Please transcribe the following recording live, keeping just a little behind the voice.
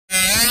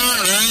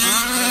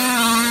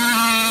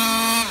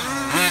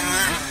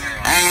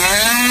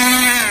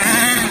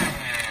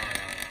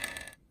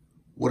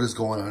What is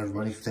going on,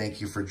 everybody?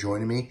 Thank you for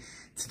joining me.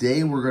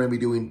 Today we're going to be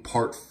doing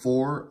part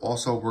 4.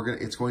 Also,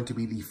 it's going to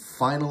be the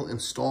final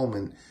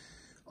installment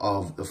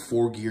of the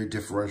 4-gear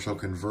differential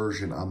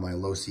conversion on my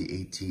Losi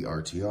AT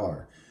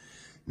RTR.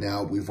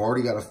 Now, we've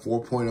already got a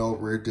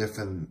 4.0 rear diff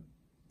in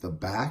the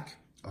back,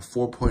 a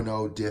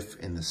 4.0 diff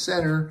in the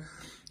center,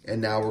 and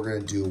now we're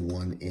going to do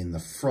one in the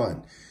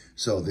front.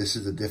 So this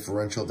is the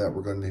differential that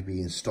we're going to be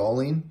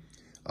installing.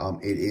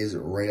 It is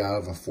right out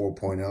of a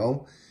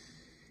 4.0.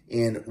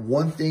 And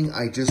one thing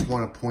I just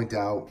want to point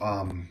out,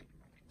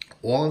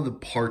 all of the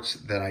parts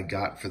that I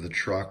got for the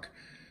truck,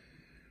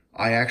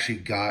 I actually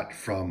got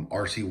from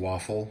RC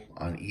Waffle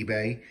on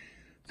eBay.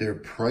 Their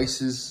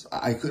prices,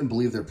 I couldn't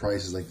believe their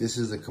prices. Like, this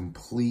is a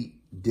complete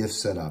diff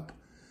setup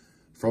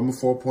from a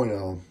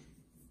 4.0.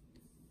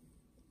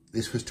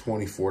 This was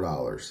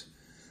 $24.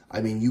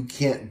 I mean, you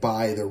can't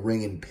buy the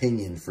ring and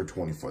pinion for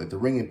 $24. Like, the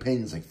ring and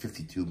pinion is like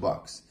 52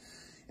 bucks.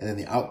 And then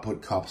the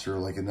output cups are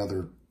like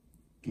another,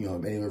 you know,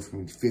 anywhere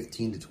from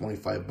 15 to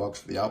 25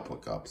 bucks for the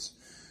output cups.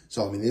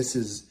 So, I mean, this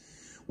is,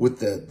 with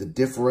the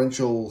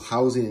differential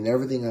housing and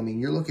everything, I mean,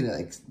 you're looking at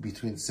like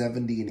between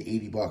 70 and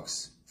 80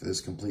 bucks for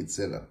this complete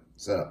setup.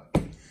 So,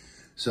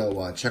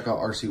 check out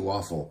RC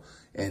Waffle.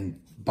 And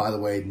by the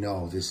way,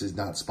 no, this is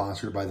not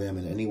sponsored by them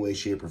in any way,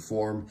 shape, or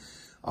form.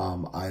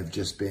 I've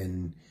just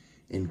been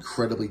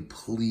incredibly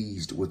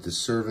pleased with the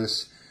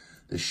service,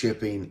 the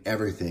shipping,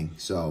 everything.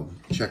 So,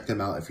 check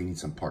them out if you need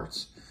some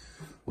parts.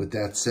 With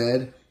that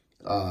said,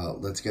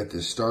 let's get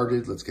this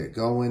started. Let's get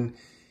going,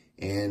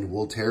 and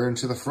we'll tear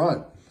into the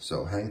front.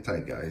 So hang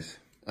tight, guys.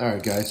 All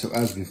right, guys. So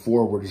as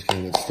before, we're just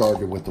going to get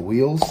started with the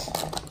wheels.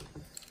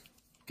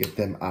 Get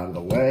them out of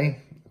the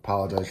way.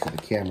 Apologize for the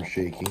camera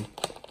shaking.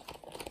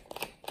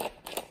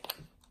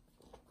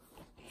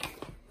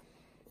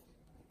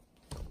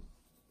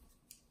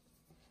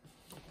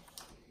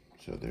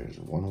 So there's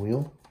one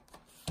wheel.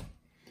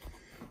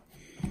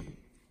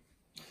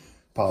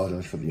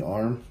 Apologize for the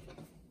arm.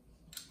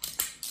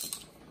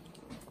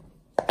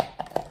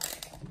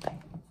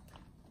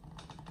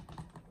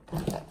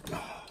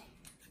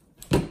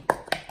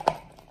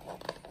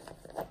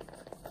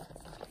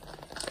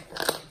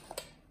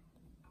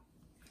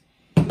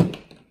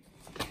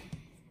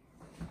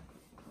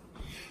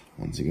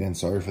 Once again,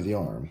 sorry for the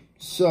arm.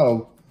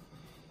 So,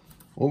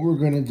 what we're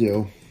going to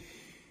do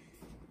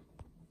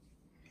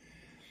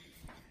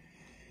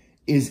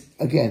is,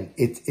 again,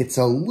 it's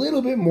a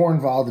little bit more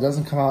involved. It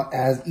doesn't come out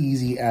as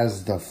easy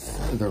as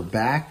the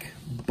back,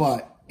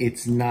 but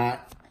it's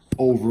not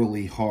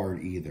overly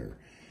hard either.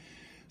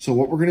 So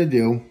what we're going to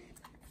do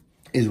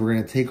is we're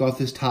going to take off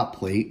this top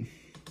plate.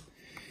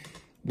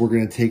 We're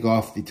going to take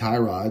off the tie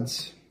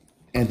rods,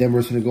 and then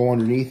we're just going to go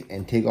underneath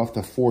and take off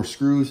the 4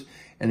 screws.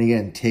 And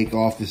again, take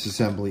off this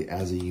assembly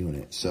as a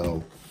unit.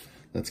 So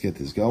let's get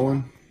this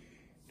going.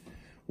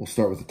 We'll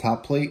start with the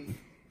top plate.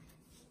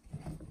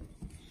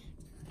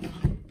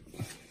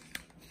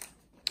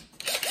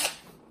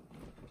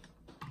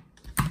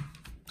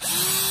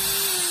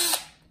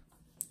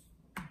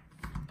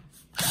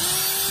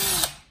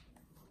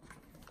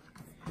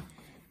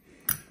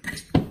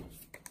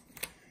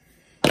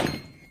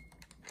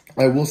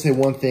 I will say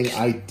one thing.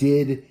 I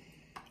did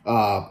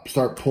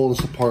start pulling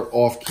this apart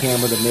off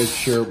camera to make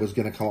sure it was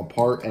going to come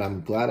apart, and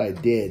I'm glad I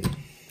did,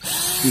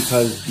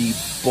 because the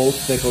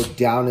bolts that go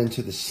down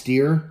into the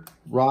steer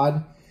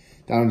rod,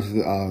 down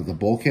into the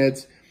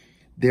bulkheads,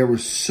 there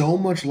was so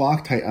much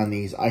Loctite on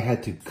these, I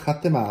had to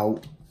cut them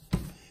out,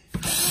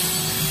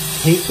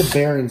 take the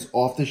bearings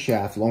off the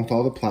shaft along with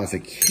all the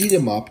plastic, heat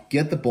them up,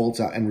 get the bolts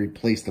out, and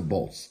replace the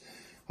bolts.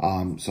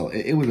 So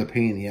it was a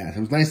pain in the ass.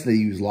 It was nice that they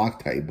used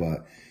Loctite,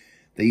 but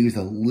they used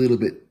a little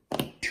bit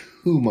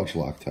too much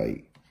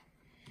Loctite.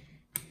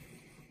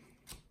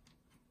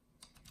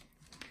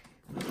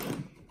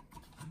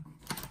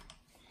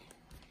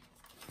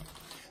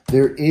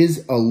 There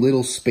is a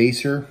little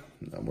spacer,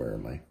 where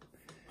am I,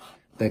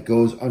 that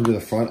goes under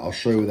the front. I'll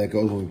show you where that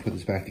goes when we put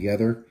this back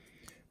together,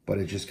 but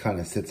it just kind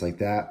of sits like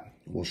that.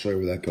 We'll show you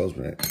where that goes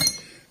when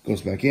it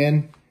goes back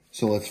in.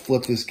 So let's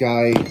flip this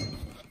guy.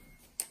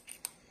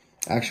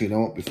 Actually, you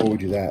know what, before we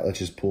do that, let's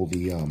just pull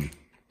the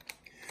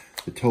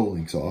toe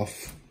links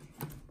off.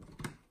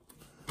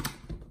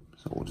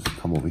 So we'll just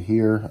come over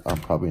here. I'm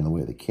probably in the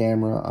way of the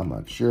camera. I'm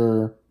not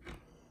sure.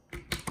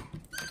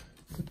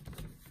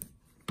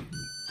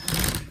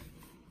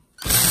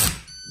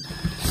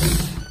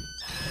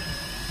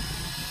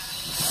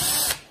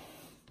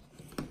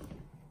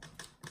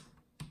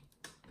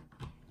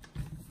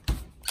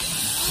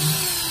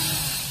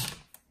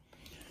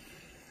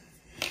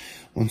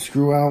 One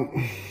screw out.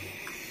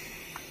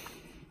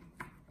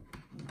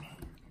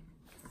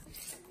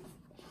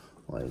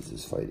 Why is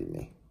this fighting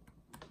me?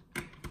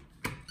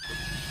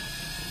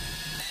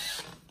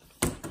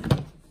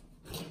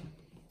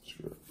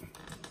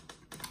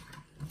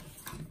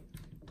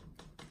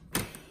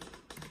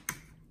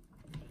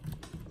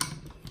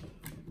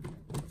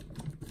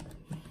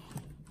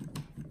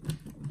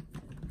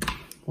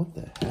 What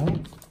the hell?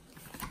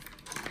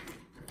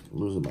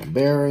 Losing my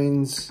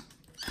bearings.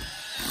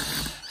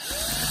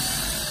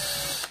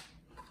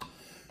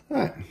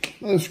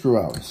 another screw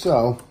out.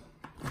 So,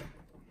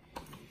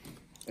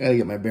 I gotta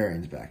get my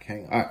bearings back.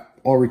 Hang on. All right,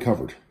 all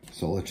recovered.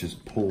 So let's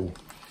just pull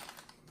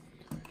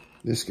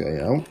this guy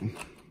out.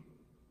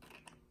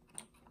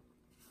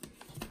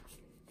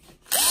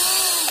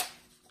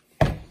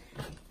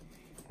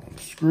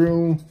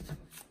 Unscrew.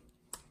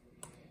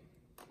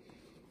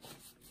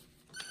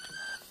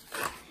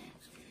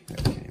 I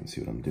can't even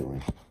see what I'm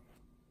doing.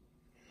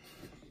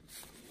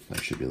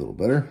 That should be a little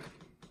better.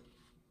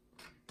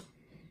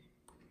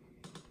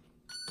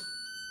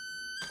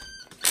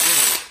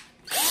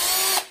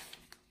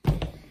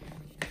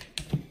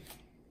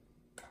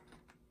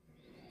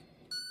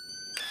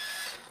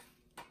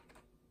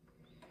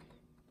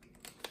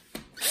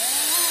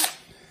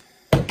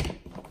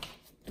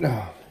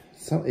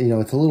 So, you know,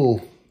 it's a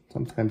little,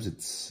 sometimes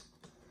it's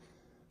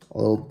a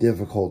little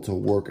difficult to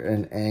work at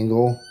an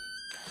angle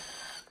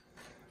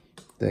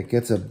that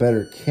gets a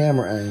better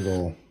camera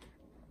angle,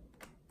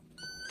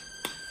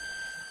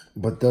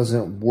 but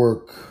doesn't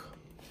work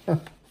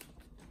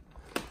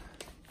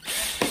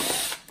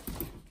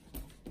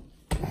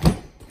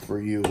for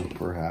you,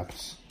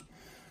 perhaps.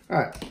 All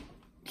right,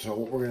 so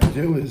what we're gonna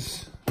do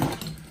is,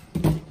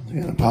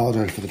 again,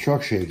 apologize for the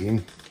truck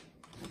shaking.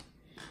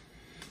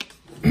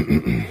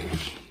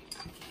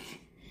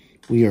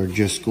 We are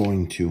just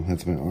going to,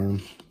 that's my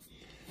arm,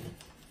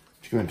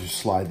 just going to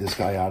slide this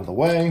guy out of the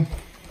way,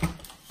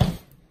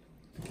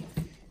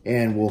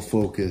 and we'll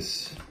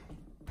focus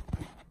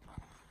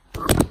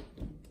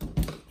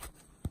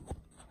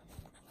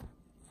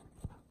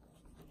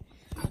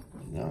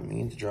now it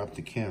means drop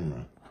the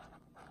camera.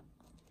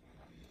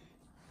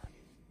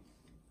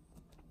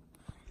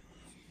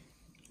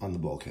 On the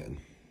bulkhead.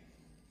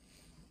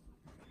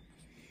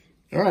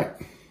 All right,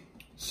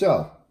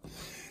 so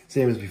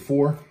same as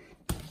before,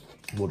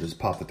 we'll just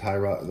pop the tie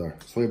rod, the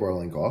sway bar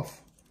link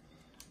off,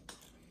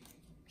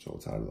 so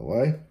it's out of the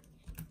way.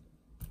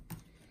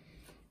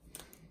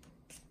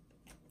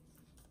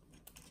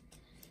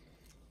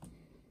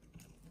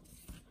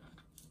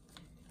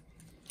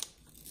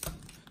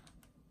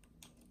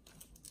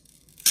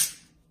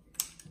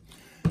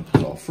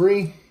 It's all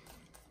free.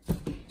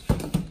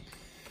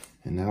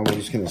 And now we're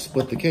just going to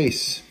split the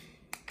case.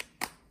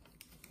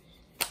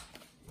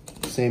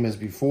 Same as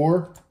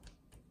before.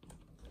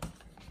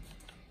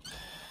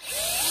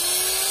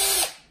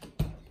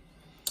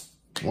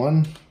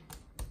 One,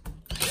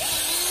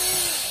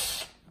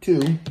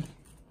 two.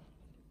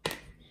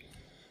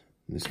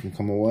 This can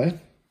come away.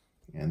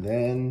 And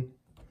then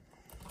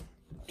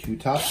 2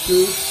 top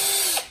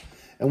screws.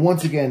 And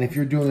once again, if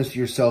you're doing this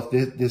yourself,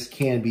 this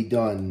can be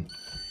done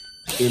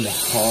in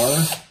the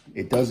car.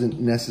 It doesn't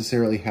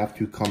necessarily have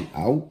to come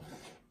out.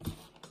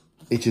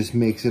 It just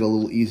makes it a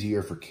little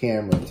easier for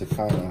camera to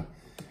kind of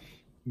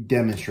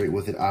demonstrate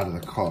with it out of the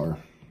car.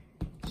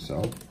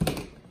 So,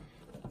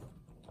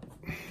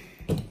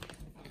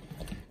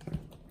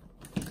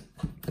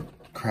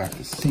 crack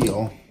the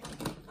seal.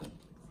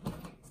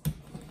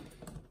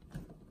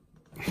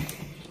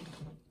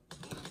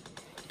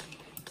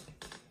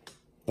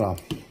 Well,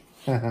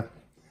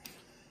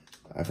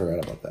 I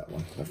forgot about that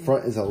one. The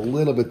front is a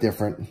little bit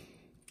different.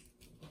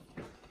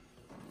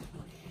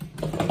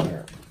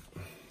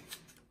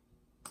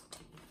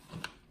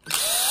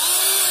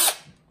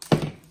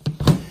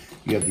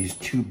 You have these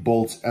 2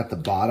 bolts at the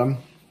bottom,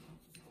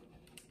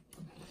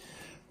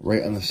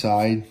 right on the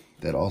side,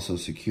 that also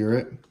secure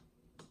it.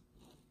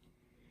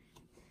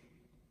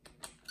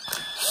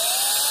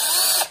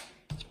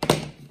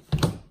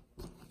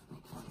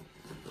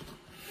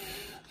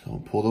 So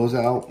we'll pull those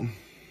out.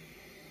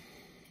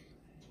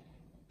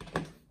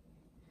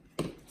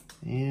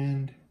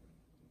 And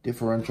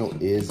differential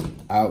is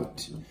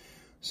out.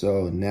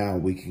 So now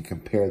we can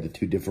compare the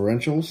 2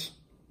 differentials.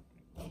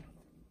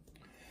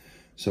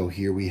 So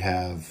here we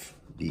have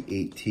the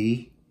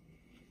 8T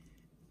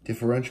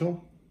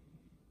differential,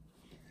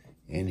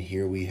 and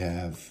here we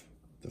have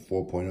the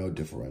 4.0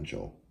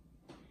 differential.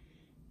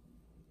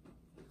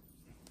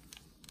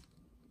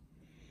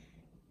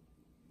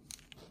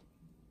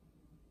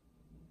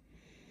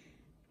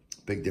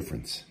 Big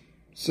difference.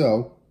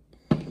 So,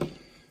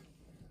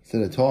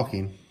 instead of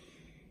talking,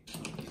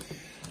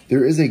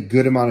 there is a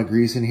good amount of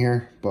grease in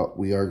here, but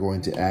we are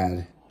going to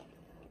add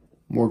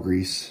more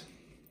grease.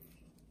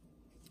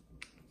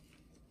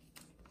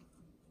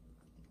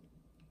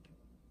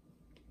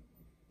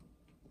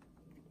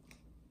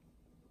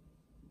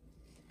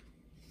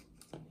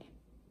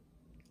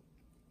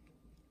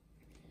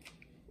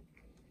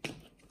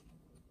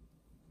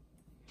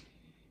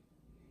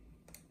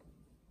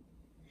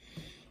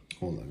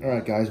 Hold on. All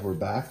right, guys, we're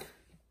back.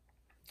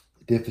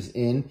 The diff is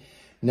in.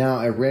 Now,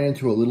 I ran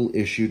into a little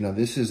issue. Now,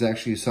 this is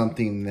actually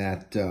something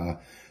that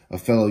a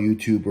fellow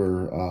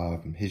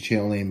YouTuber, his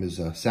channel name is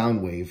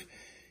Soundwave.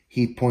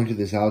 He pointed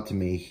this out to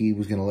me. He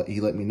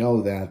let me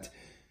know that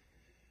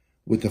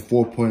with the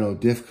 4.0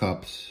 diff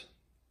cups,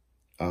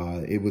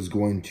 it was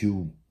going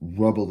to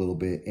rub a little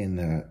bit in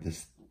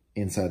this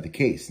inside the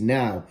case.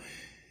 Now,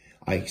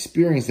 I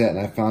experienced that and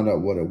I found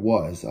out what it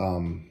was.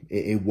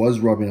 It was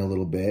rubbing a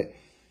little bit.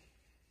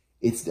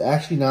 It's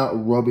actually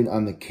not rubbing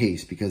on the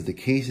case because the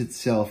case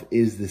itself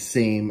is the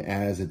same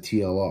as a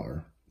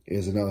TLR,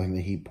 is another thing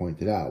that he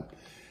pointed out.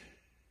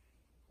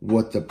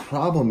 What the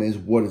problem is,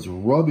 what it's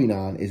rubbing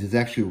on is it's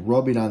actually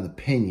rubbing on the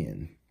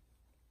pinion.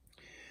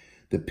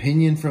 The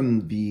pinion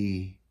from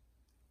the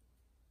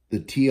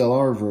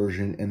TLR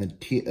version and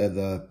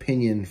the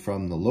pinion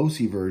from the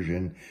Losi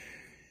version,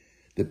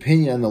 the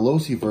pinion on the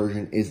Losi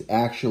version is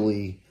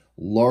actually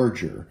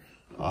larger.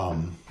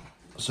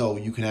 So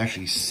you can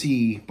actually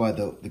see by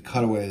the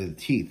cutaway of the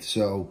teeth.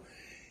 So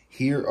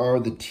here are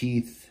the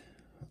teeth,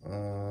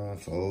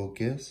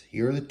 focus.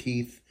 Here are the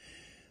teeth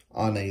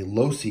on a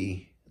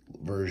Losi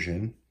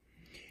version,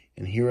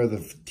 and here are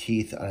the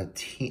teeth on a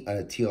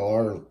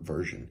TLR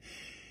version.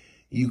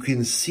 You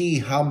can see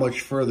how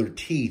much further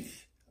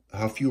teeth,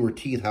 how fewer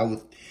teeth, how it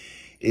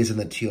is in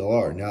the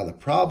TLR. Now the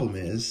problem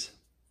is,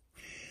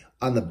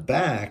 on the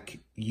back,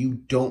 you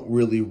don't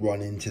really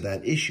run into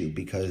that issue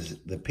because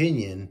the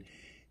pinion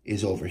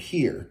is over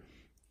here,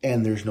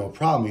 and there's no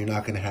problem. You're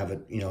not going to have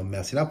it,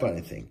 messing up on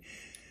anything.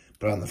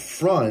 But on the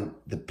front,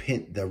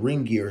 the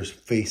ring gear is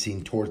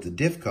facing towards the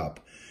diff cup.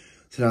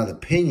 So now the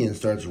pinion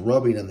starts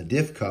rubbing on the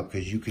diff cup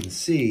because you can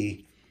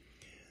see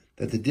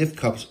that the diff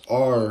cups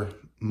are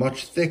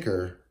much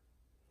thicker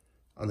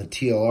on the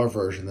TLR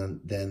version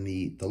than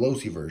the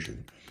Losi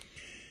version.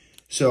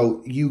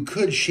 So you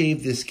could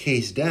shave this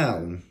case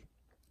down.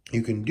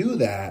 You can do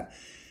that,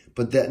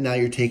 but now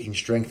you're taking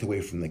strength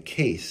away from the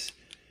case.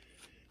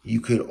 You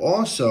could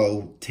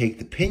also take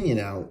the pinion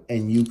out,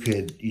 and you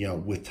could,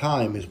 with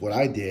time, is what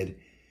I did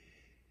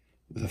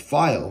with a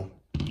file.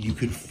 You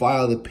could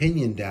file the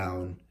pinion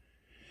down,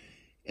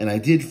 and I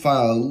did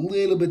file a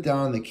little bit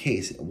down on the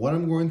case. What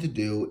I'm going to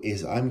do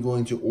is I'm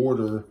going to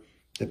order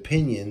the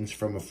pinions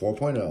from a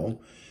 4.0.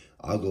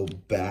 I'll go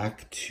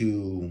back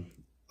to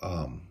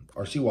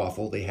RC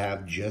Waffle. They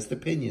have just the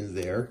pinions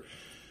there.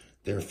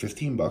 They're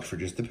 $15 for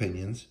just the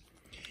pinions,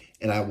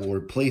 and I will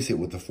replace it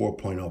with the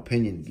 4.0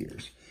 pinion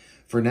gears.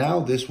 For now,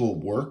 this will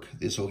work.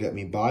 This will get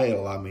me by.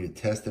 It'll allow me to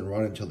test and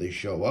run until they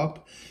show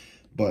up.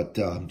 But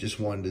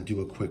just wanted to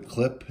do a quick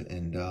clip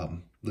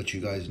and let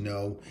you guys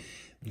know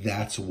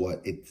that's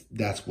what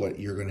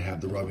you're going to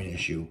have the rubbing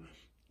issue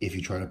if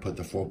you try to put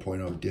the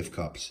 4.0 diff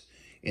cups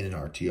in an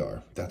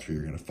RTR. That's what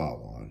you're going to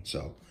follow on.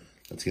 So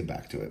let's get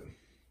back to it.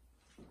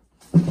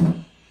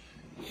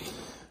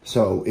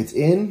 So it's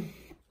in.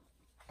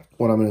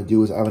 What I'm going to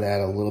do is I'm going to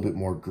add a little bit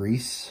more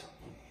grease.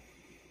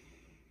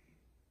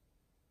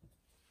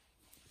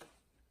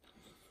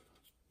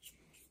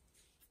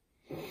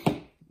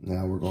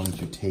 Now we're going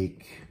to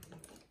take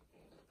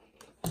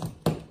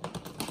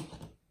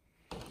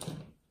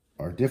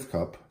our diff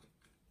cup,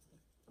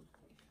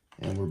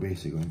 and we're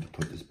basically going to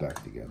put this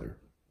back together.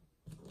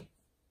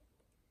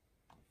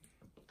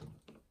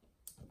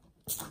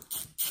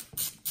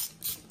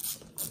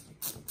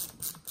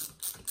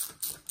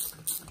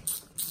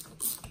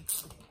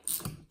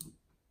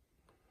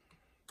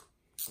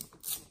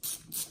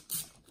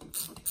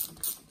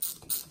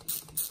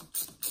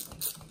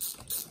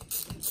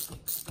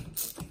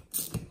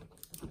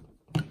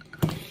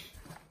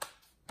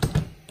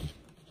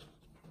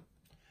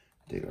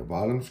 Take our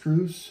bottom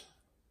screws.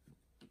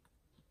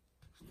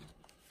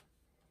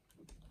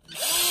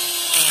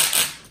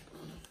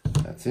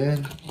 That's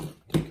in.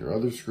 Take your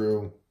other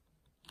screw.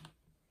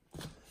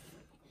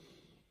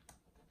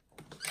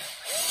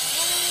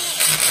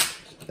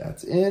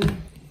 That's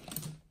in.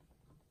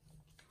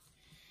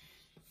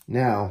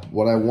 Now,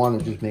 what I want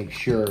to just make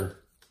sure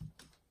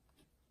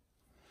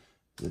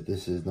that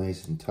this is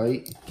nice and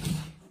tight,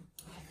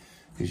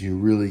 because you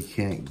really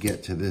can't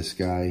get to this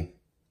guy.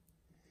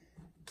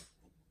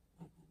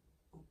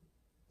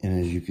 And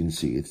as you can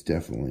see, it's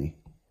tight.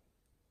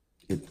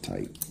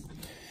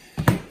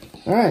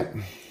 All right.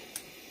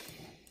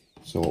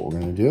 So what we're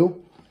going to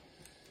do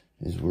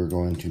is we're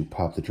going to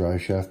pop the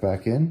drive shaft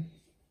back in.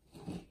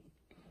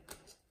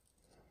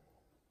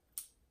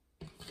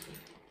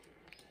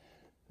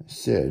 I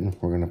said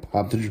we're going to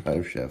pop the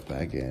drive shaft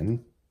back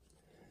in.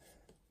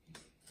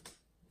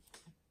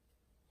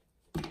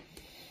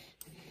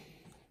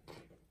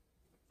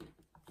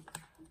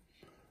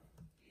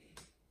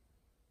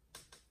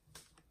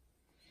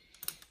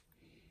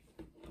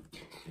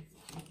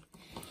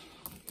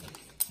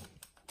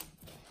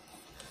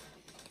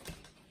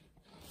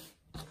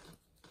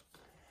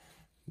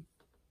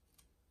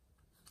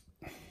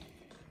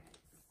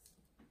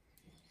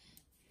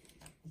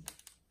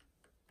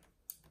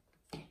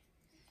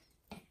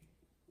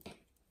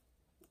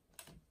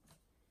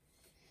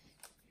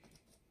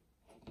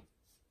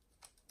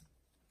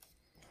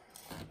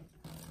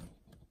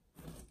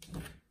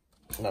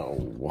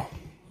 No.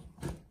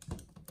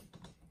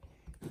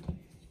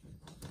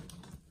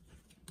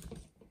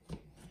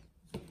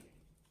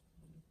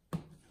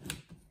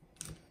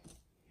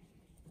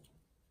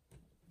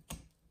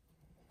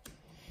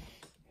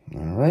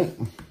 All right.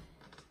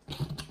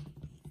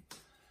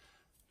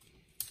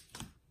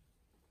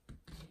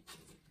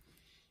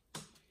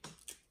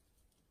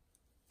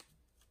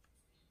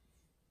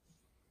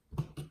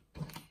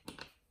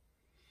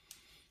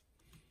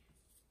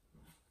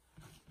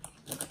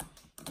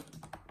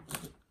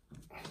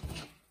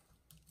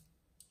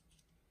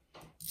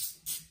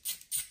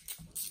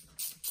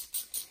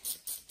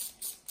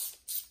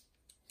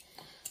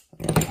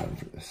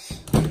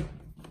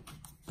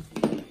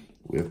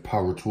 have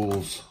power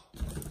tools.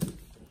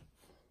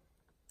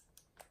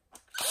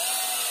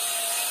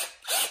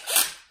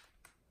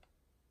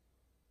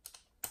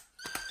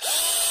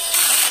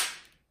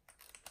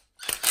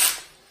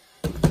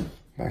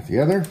 Back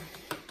together.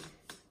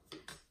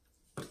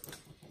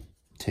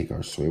 Take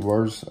our sway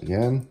bars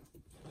again.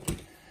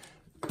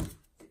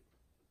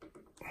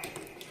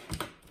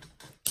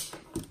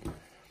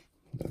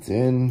 That's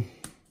in.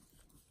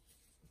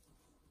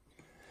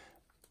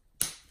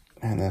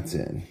 And that's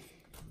in.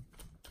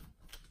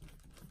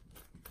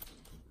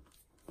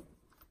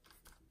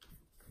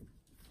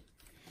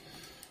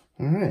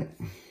 All right,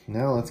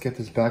 now let's get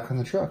this back on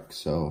the truck.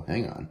 So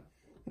hang on.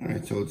 All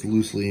right, so it's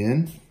loosely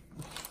in.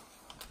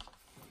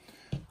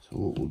 So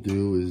what we'll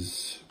do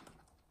is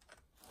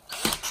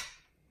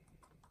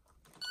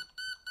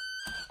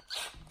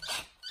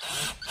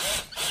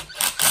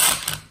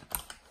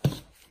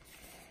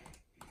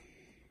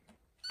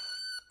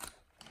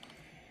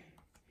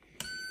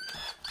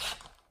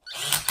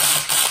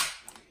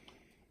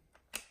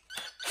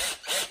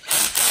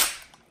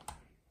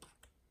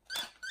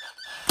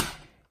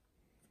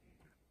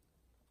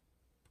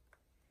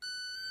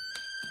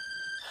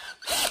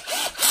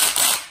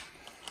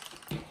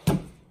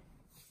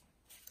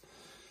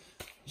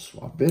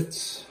swap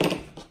bits.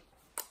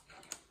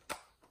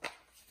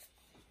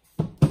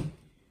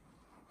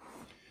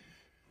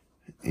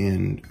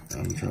 And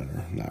I'm trying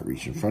to not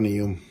reach in front of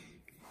you.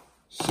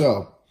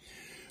 So,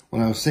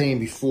 when I was saying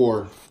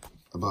before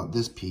about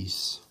this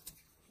piece,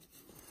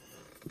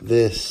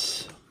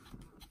 this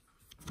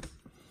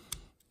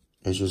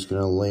is just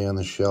going to lay on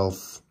the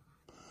shelf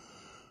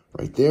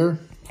right there.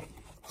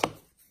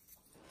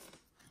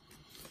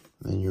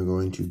 Then you're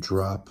going to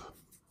drop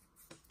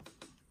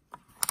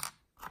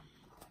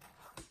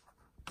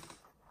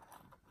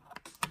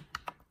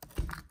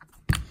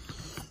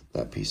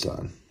that piece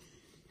on.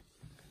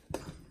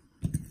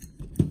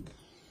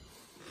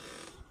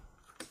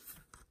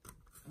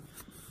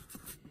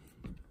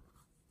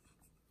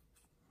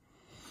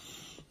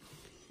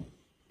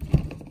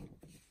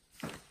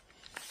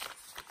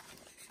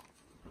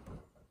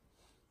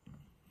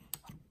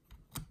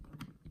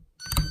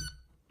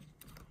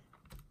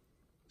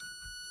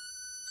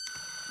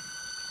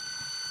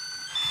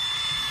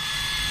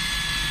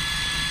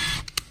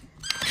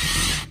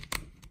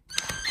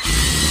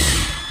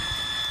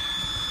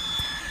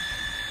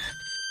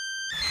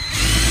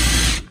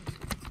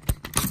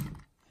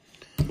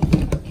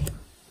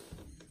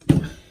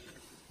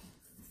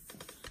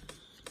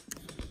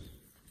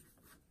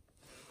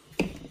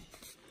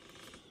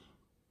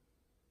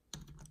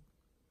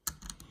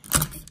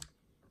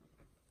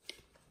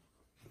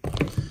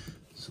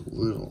 It's a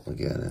little,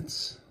 again,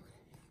 it's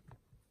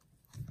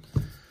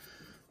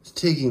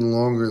taking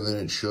longer than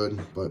it should,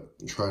 but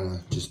I'm trying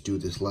to just do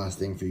this last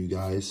thing for you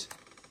guys.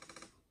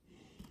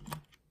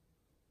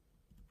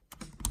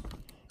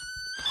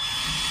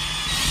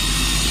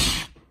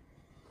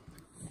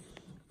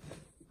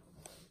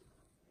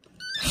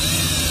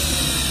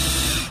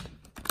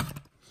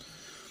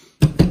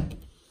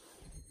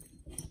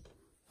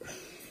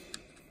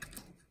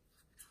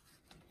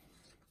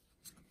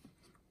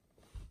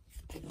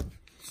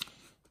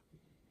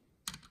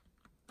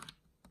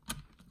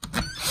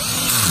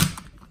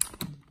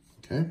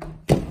 Okay.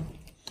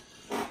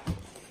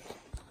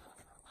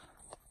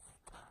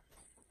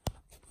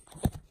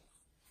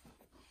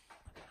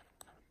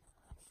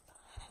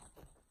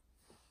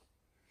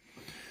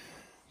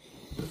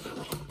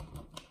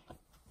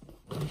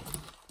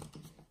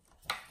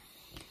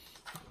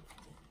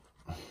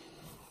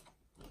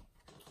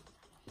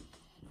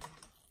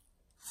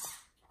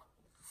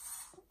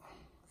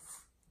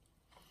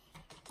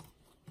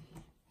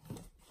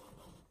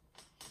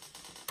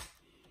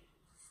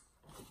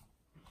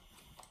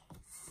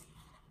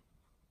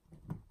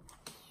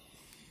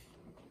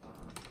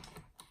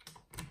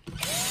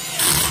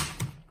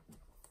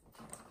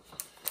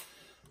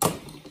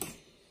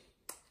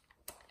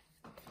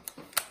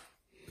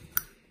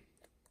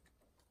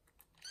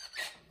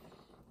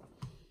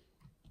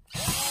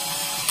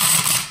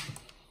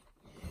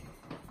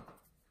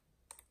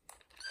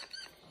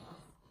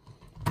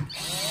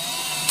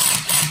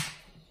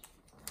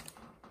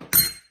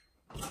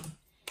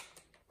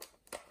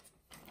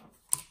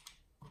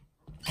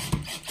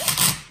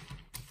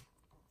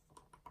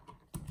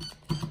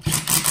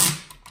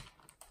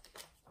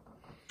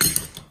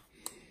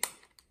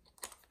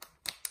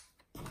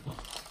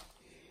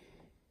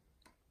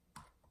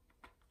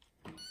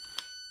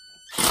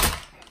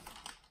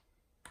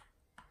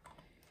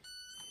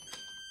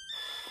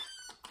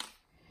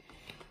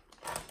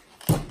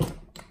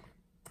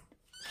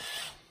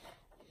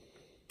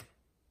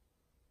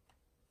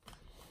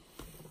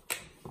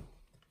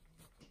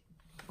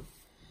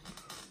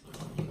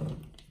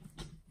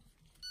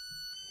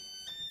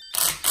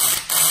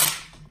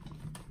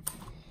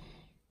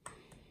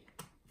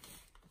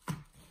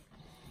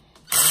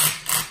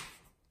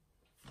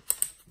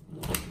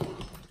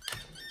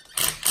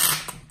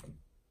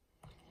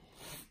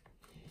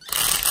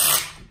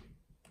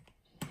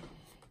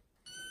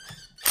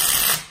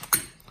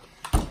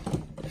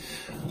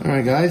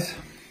 right, guys.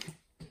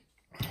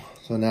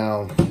 So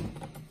now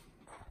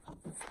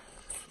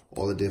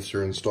all the diffs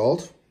are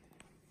installed.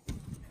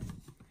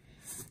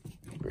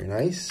 Very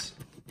nice.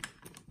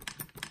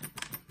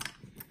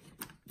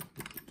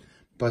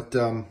 But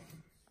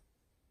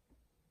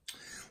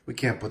we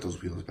can't put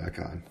those wheels back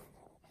on.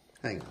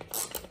 Hang on.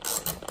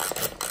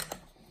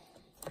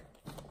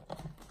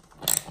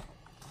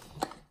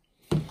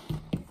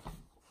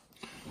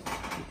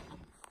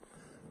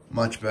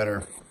 Much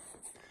better.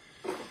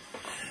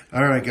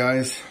 All right,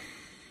 guys.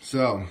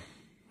 So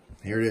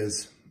here it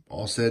is,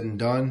 all said and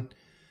done.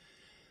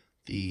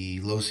 The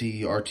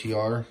Losi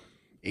RTR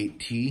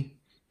 8T,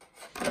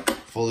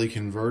 fully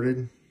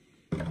converted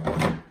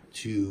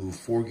to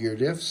 4-gear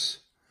diffs.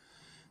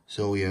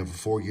 So we have a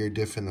 4-gear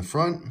diff in the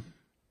front,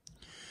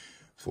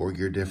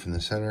 4-gear diff in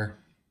the center,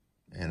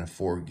 and a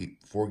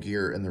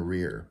 4-gear in the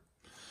rear.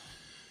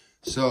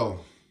 So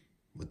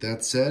with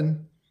that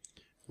said,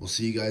 we'll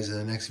see you guys in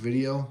the next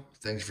video.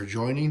 Thanks for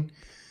joining.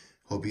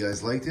 Hope you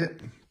guys liked it.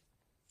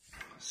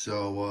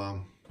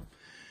 So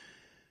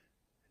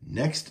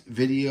next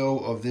video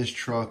of this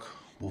truck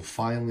will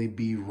finally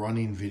be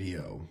running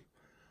video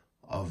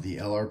of the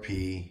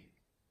LRP,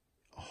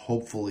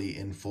 hopefully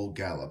in full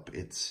gallop.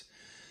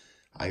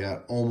 I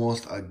got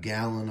almost a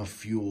gallon of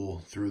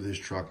fuel through this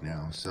truck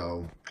now,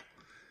 so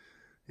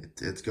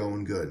it's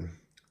going good.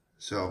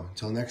 So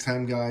until next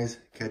time, guys,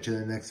 catch you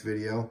in the next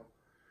video.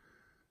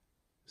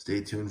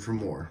 Stay tuned for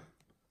more.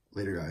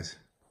 Later, guys.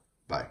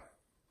 Bye.